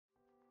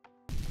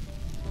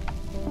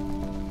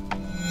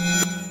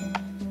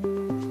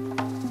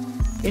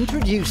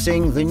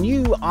Introducing the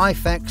new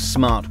IFEC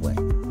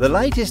SmartWing, the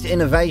latest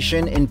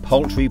innovation in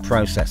poultry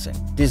processing,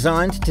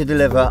 designed to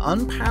deliver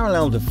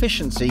unparalleled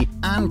efficiency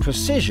and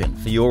precision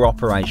for your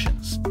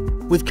operations.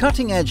 With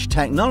cutting-edge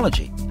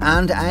technology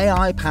and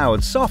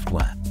AI-powered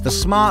software, the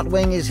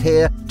SmartWing is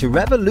here to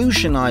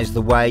revolutionize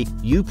the way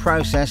you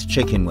process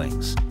chicken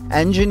wings.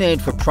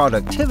 Engineered for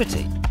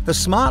productivity, the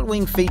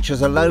SmartWing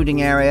features a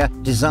loading area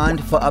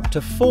designed for up to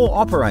 4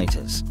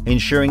 operators,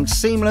 ensuring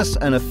seamless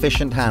and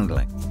efficient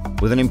handling.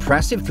 With an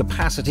impressive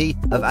capacity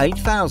of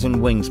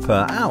 8,000 wings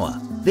per hour,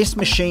 this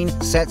machine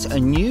sets a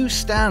new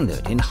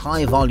standard in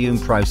high-volume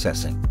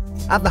processing.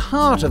 At the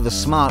heart of the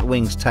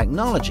SmartWing's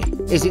technology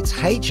is its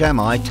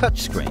HMI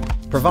touchscreen,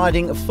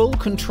 providing full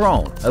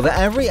control over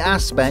every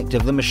aspect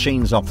of the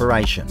machine's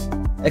operation.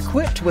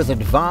 Equipped with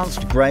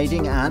advanced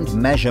grading and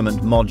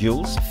measurement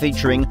modules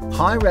featuring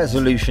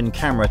high-resolution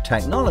camera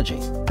technology,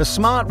 the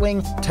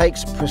SmartWing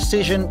takes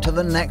precision to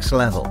the next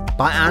level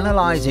by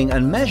analyzing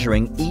and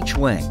measuring each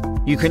wing.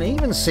 You can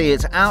even see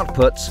its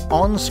outputs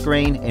on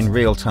screen in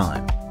real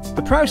time.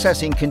 The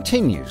processing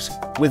continues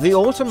with the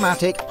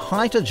automatic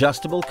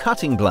height-adjustable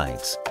cutting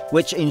blades,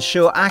 which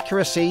ensure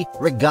accuracy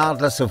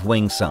regardless of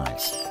wing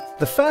size.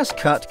 The first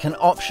cut can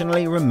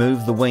optionally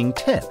remove the wing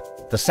tip.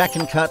 The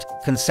second cut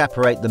can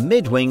separate the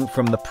mid-wing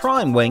from the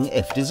prime wing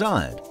if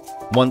desired.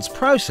 Once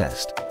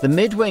processed, the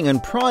mid-wing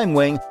and prime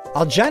wing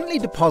are gently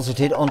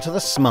deposited onto the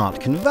smart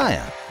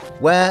conveyor,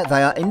 where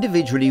they are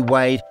individually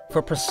weighed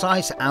for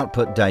precise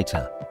output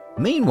data.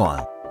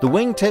 Meanwhile, the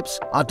wingtips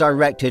are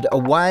directed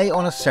away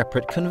on a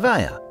separate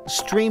conveyor,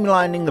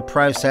 streamlining the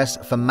process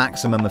for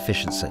maximum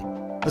efficiency.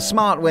 The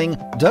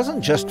SmartWing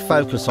doesn't just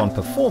focus on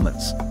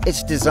performance,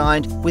 it's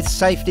designed with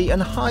safety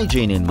and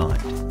hygiene in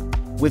mind.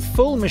 With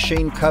full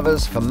machine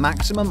covers for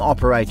maximum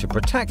operator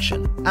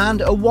protection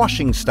and a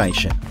washing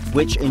station,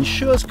 which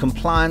ensures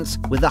compliance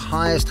with the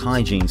highest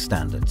hygiene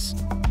standards.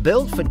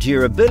 Built for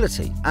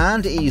durability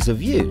and ease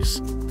of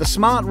use, the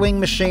SmartWing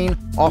machine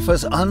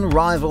offers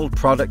unrivaled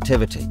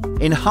productivity,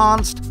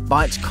 enhanced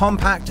by its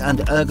compact and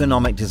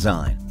ergonomic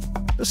design.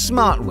 The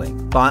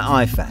SmartWing by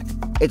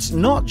IFEC. It's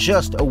not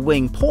just a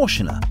wing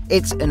portioner,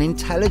 it's an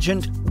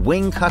intelligent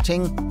wing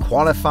cutting,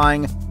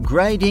 qualifying,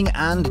 grading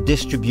and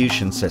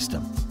distribution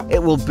system.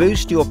 It will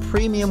boost your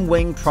premium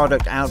wing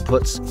product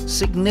outputs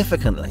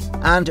significantly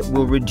and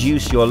will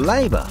reduce your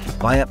labor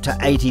by up to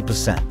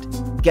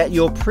 80%. Get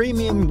your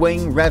premium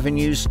wing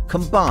revenues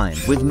combined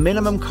with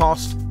minimum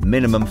cost,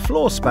 minimum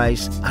floor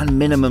space, and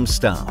minimum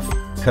staff.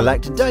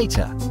 Collect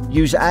data,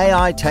 use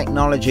AI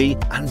technology,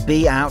 and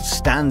be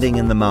outstanding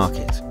in the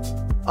market.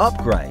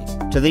 Upgrade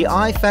to the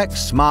IFEC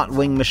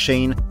SmartWing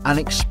machine and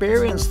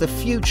experience the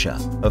future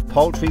of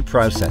poultry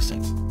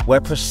processing,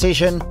 where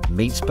precision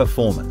meets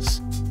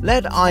performance.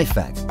 Let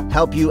IFEC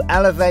help you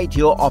elevate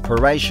your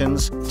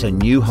operations to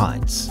new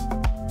heights.